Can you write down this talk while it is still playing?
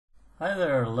Hi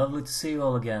there, lovely to see you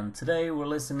all again. Today we're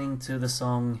listening to the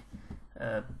song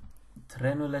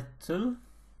Trenuleţul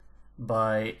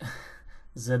by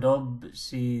Zdob,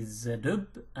 Zdub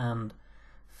and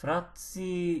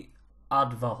Fraţii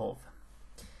Advahov.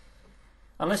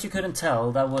 Unless you couldn't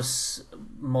tell, that was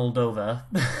Moldova.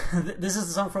 This is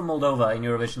the song from Moldova in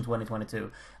Eurovision 2022.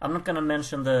 I'm not gonna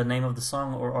mention the name of the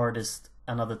song or artist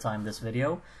another time this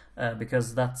video,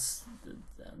 because that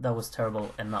was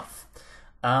terrible enough.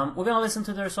 We're gonna listen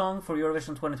to their song for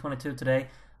Eurovision 2022 today.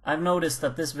 I've noticed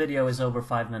that this video is over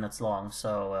 5 minutes long,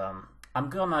 so I'm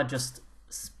gonna just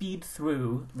speed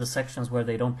through the sections where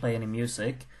they don't play any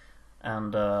music,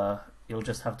 and you'll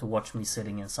just have to watch me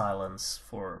sitting in silence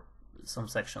for some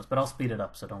sections, but I'll speed it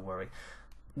up, so don't worry.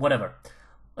 Whatever.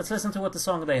 Let's listen to what the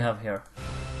song they have here.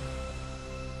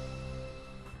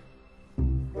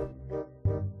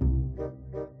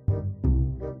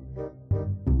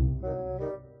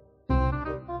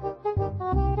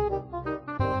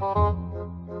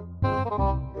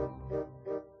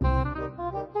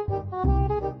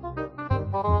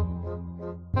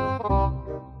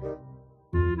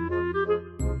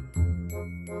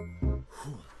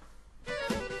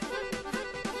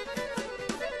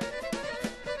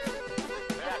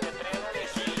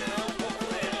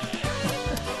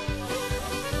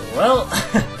 Well,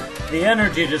 the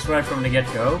energy just right from the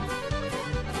get-go.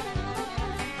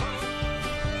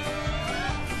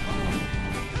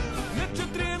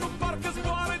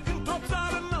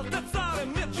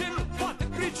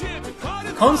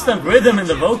 Constant rhythm in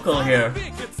the vocal here.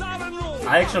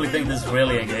 I actually think this is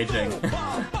really engaging.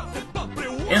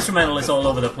 Instrumental is all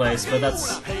over the place, but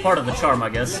that's part of the charm, I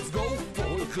guess.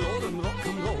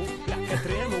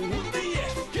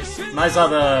 Nice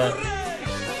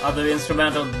other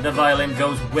instrumental, the violin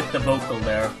goes with the vocal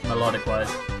there,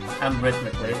 melodic-wise, and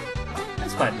rhythmically.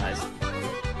 It's quite nice.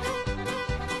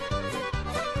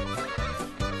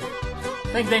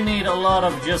 I think they need a lot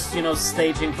of just,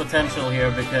 staging potential here,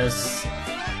 because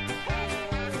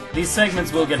these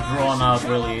segments will get drawn out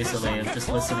really easily of just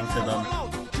listening to them.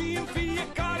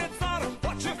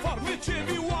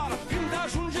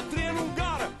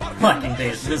 Liking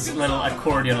this little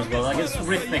accordion as well. Like, it's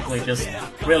rhythmically just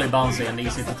really bouncy and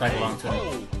easy to tag along to.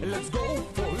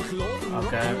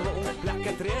 Okay.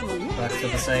 Back to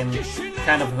the same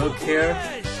kind of hook here.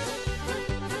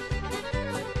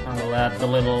 I'll add the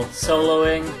little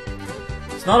soloing.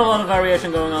 It's not a lot of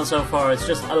variation going on so far, it's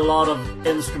just a lot of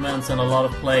instruments and a lot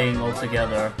of playing all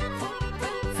together.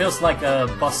 Feels like a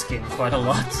busking quite a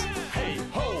lot.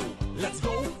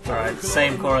 Alright,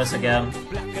 same chorus again.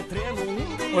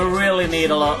 We really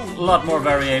need a lot more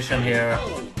variation here.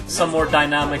 Some more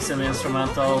dynamics in the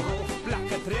instrumental.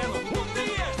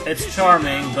 It's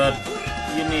charming, but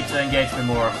you need to engage me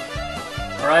more.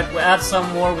 Alright, we add some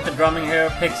more with the drumming here,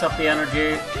 picks up the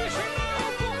energy.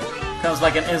 Sounds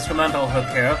like an instrumental hook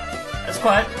here. It's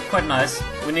quite nice.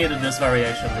 We needed this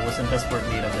variation, it was in desperate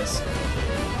need of this.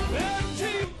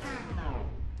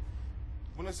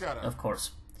 Of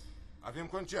course. Avem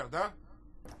concert, da?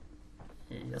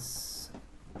 Yes.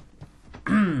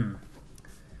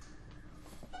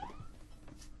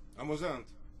 Amuzant.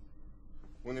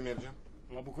 Unde mergem?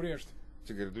 La București.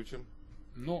 Țigări ducem?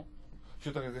 Nu. Ce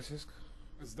tare găsesc?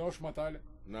 Îți dau șmatale.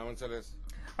 N-am înțeles.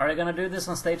 Are you gonna do this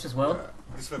on stage as well?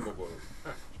 Disfăm poporul.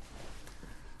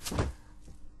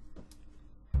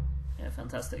 Yeah,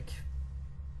 fantastic.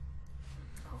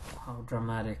 Oh, how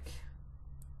dramatic.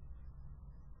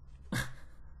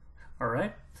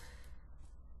 Alright.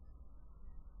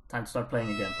 Time to start playing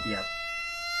again. Yeah.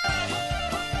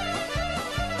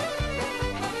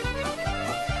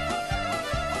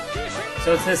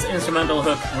 So it's this instrumental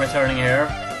hook returning here.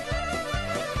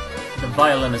 The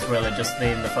violin is really just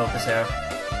in the focus here.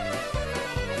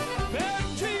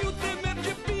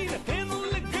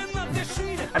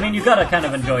 I mean, you gotta kind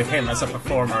of enjoy him as a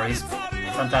performer. He's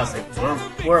fantastic.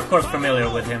 We're of course familiar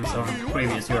with him from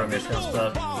previous Eurovisions,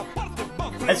 but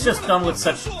it's just done with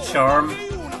such charm.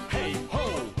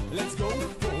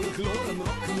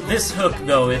 This hook,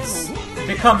 though, it's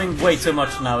becoming way too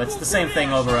much now. It's the same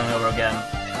thing over and over again.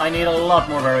 I need a lot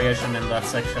more variation in that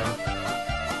section.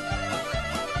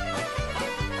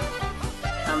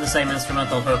 And the same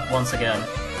instrumental hook once again.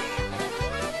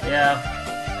 Yeah.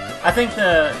 I think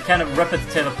the kind of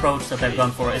repetitive approach that they've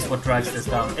gone for is what drags this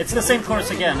down. It's the same chorus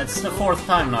again. It's the 4th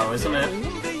time now, isn't it?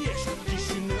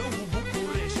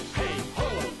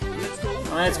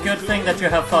 I mean, it's a good thing that you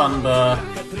have fun, but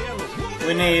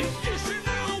we need...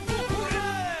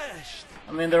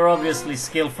 I mean, they're obviously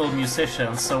skillful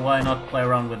musicians, so why not play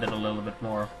around with it a little bit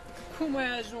more? Cum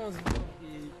ai ajuns?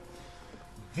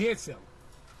 Vesel.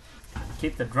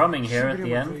 keep the drumming here at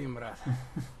the end. Trăim, brate.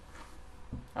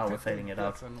 Oh, we're fading it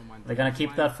out. Viața nu mai They're gonna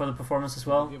keep that for the performance as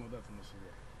well? Avem odată în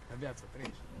subiect. Ca viața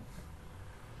treci.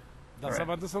 Dar Alright. s-a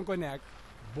vă adus un coniac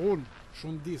bun și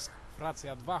un disc. Frații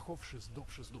Advahov și Zdob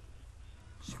și Zdub.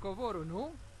 Și covorul,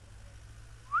 nu?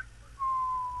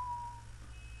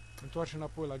 Întoarce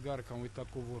înapoi la gară că am uitat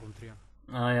covorul în tren.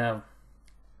 Oh yeah.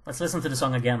 Let's listen to the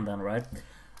song again then, right?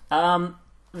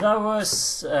 That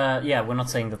was yeah, we're not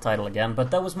saying the title again, but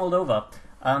that was Moldova.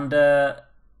 And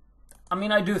I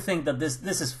mean, I do think that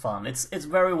this is fun. It's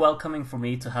very welcoming for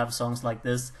me to have songs like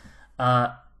this.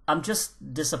 I'm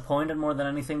just disappointed more than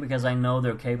anything because I know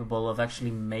they're capable of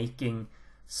actually making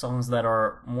songs that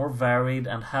are more varied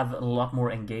and have a lot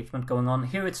more engagement going on.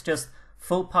 Here it's just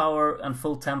full power and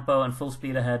full tempo and full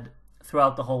speed ahead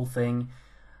throughout the whole thing.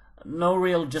 No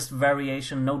real just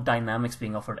variation, no dynamics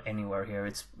being offered anywhere here.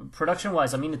 It's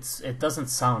production-wise, I mean, it doesn't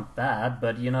sound bad,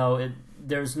 but you know,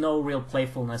 there's no real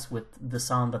playfulness with the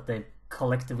sound that they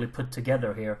collectively put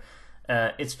together here.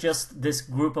 It's just this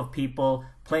group of people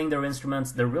playing their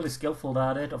instruments. They're really skillful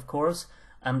at it, of course,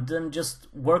 and then just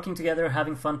working together,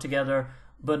 having fun together,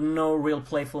 but no real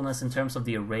playfulness in terms of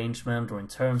the arrangement or in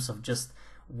terms of just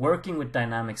working with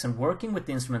dynamics and working with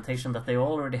the instrumentation that they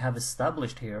already have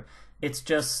established here. It's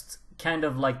just kind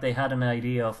of like they had an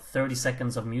idea of 30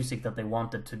 seconds of music that they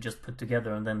wanted to just put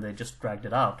together and then they just dragged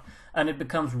it out. And it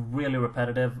becomes really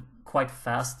repetitive, quite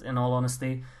fast in all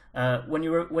honesty. When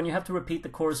you have to repeat the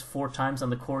chorus 4 times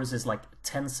and the chorus is like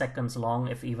 10 seconds long,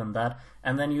 if even that,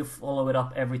 and then you follow it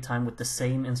up every time with the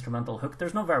same instrumental hook,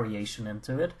 there's no variation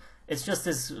into it. It's just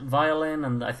this violin,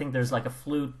 and I think there's like a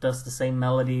flute does the same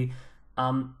melody.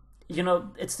 You know,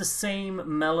 it's the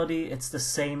same melody, it's the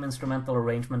same instrumental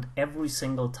arrangement every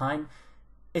single time.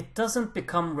 It doesn't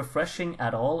become refreshing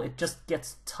at all. It just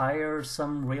gets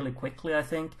tiresome really quickly, I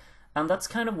think. And that's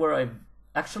kind of where I've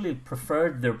actually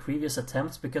preferred their previous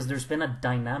attempts, because there's been a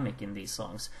dynamic in these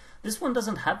songs. This one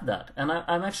doesn't have that, and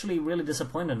I'm actually really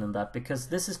disappointed in that, because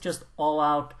this is just all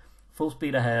out, full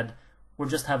speed ahead, we're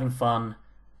just having fun.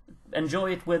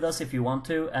 Enjoy it with us if you want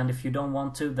to, and if you don't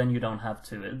want to, then you don't have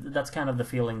to. That's kind of the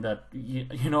feeling that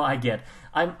you know I get.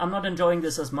 I'm not enjoying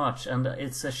this as much, and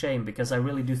it's a shame, because I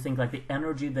really do think like the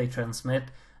energy they transmit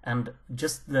and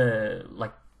just the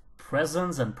like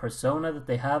presence and persona that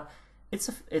they have,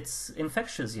 it's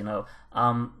infectious, you know.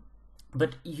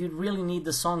 But you really need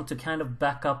the song to kind of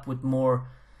back up with more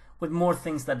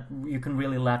things that you can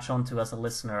really latch onto as a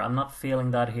listener. I'm not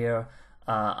feeling that here.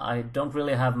 I don't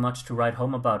really have much to write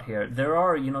home about here. There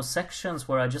are, you know, sections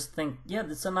where I just think, yeah,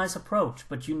 it's a nice approach,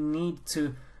 but you need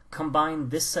to combine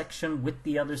this section with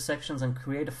the other sections and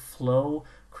create a flow,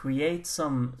 create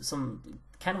some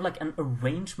kind of like an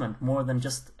arrangement more than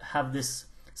just have this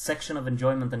section of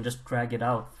enjoyment and just drag it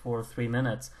out for 3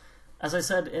 minutes. As I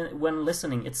said, when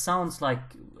listening, it sounds like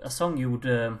a song you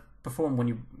would perform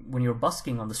when you're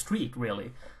busking on the street,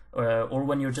 really, or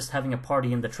when you're just having a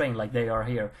party in the train like they are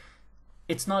here.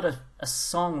 It's not a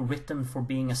song written for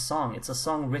being a song. It's a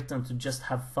song written to just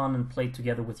have fun and play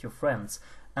together with your friends.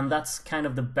 And that's kind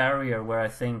of the barrier where I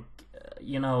think,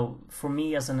 you know, for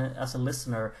me as a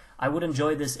listener, I would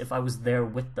enjoy this if I was there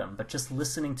with them. But just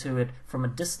listening to it from a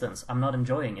distance, I'm not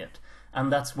enjoying it. And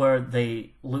that's where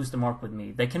they lose the mark with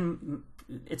me. They can...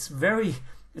 It's very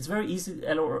easy,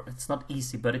 or it's not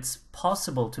easy, but it's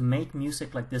possible to make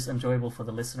music like this enjoyable for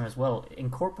the listener as well,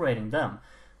 incorporating them.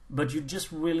 But you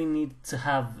just really need to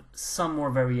have some more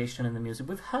variation in the music.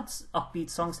 We've had upbeat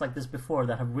songs like this before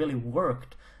that have really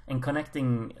worked in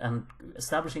connecting and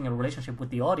establishing a relationship with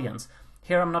the audience.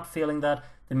 Here I'm not feeling that.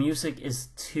 The music is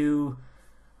too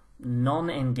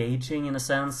non-engaging in a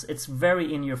sense. It's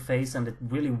very in your face and it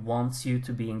really wants you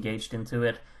to be engaged into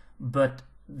it. But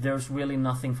there's really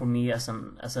nothing for me as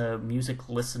a music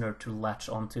listener to latch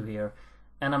onto here.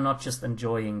 And I'm not just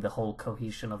enjoying the whole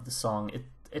cohesion of the song.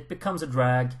 It becomes a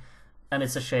drag, and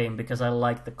it's a shame because I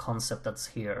like the concept that's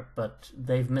here, but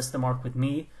they've missed the mark with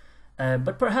me.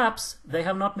 But perhaps they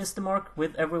have not missed the mark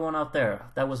with everyone out there.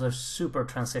 That was a super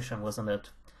transition, wasn't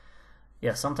it?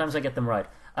 Yeah, sometimes I get them right.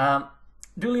 God,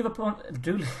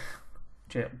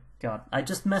 I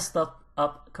just messed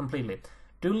up completely.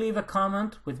 Do leave a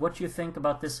comment with what you think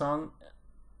about this song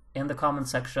in the comment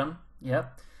section. Yeah,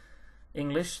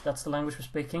 English, that's the language we're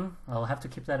speaking. I'll have to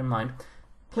keep that in mind.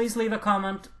 Please leave a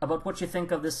comment about what you think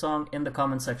of this song in the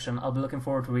comment section. I'll be looking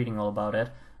forward to reading all about it.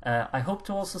 I hope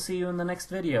to also see you in the next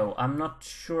video. I'm not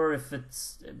sure if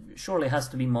surely has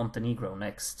to be Montenegro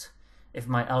next, if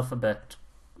my alphabet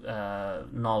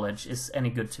knowledge is any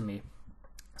good to me.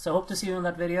 So I hope to see you in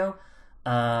that video.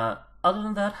 Other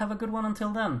than that, have a good one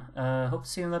until then. Hope to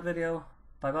see you in that video.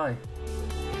 Bye bye.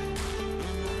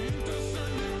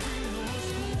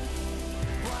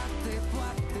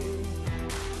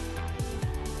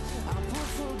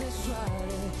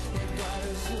 soare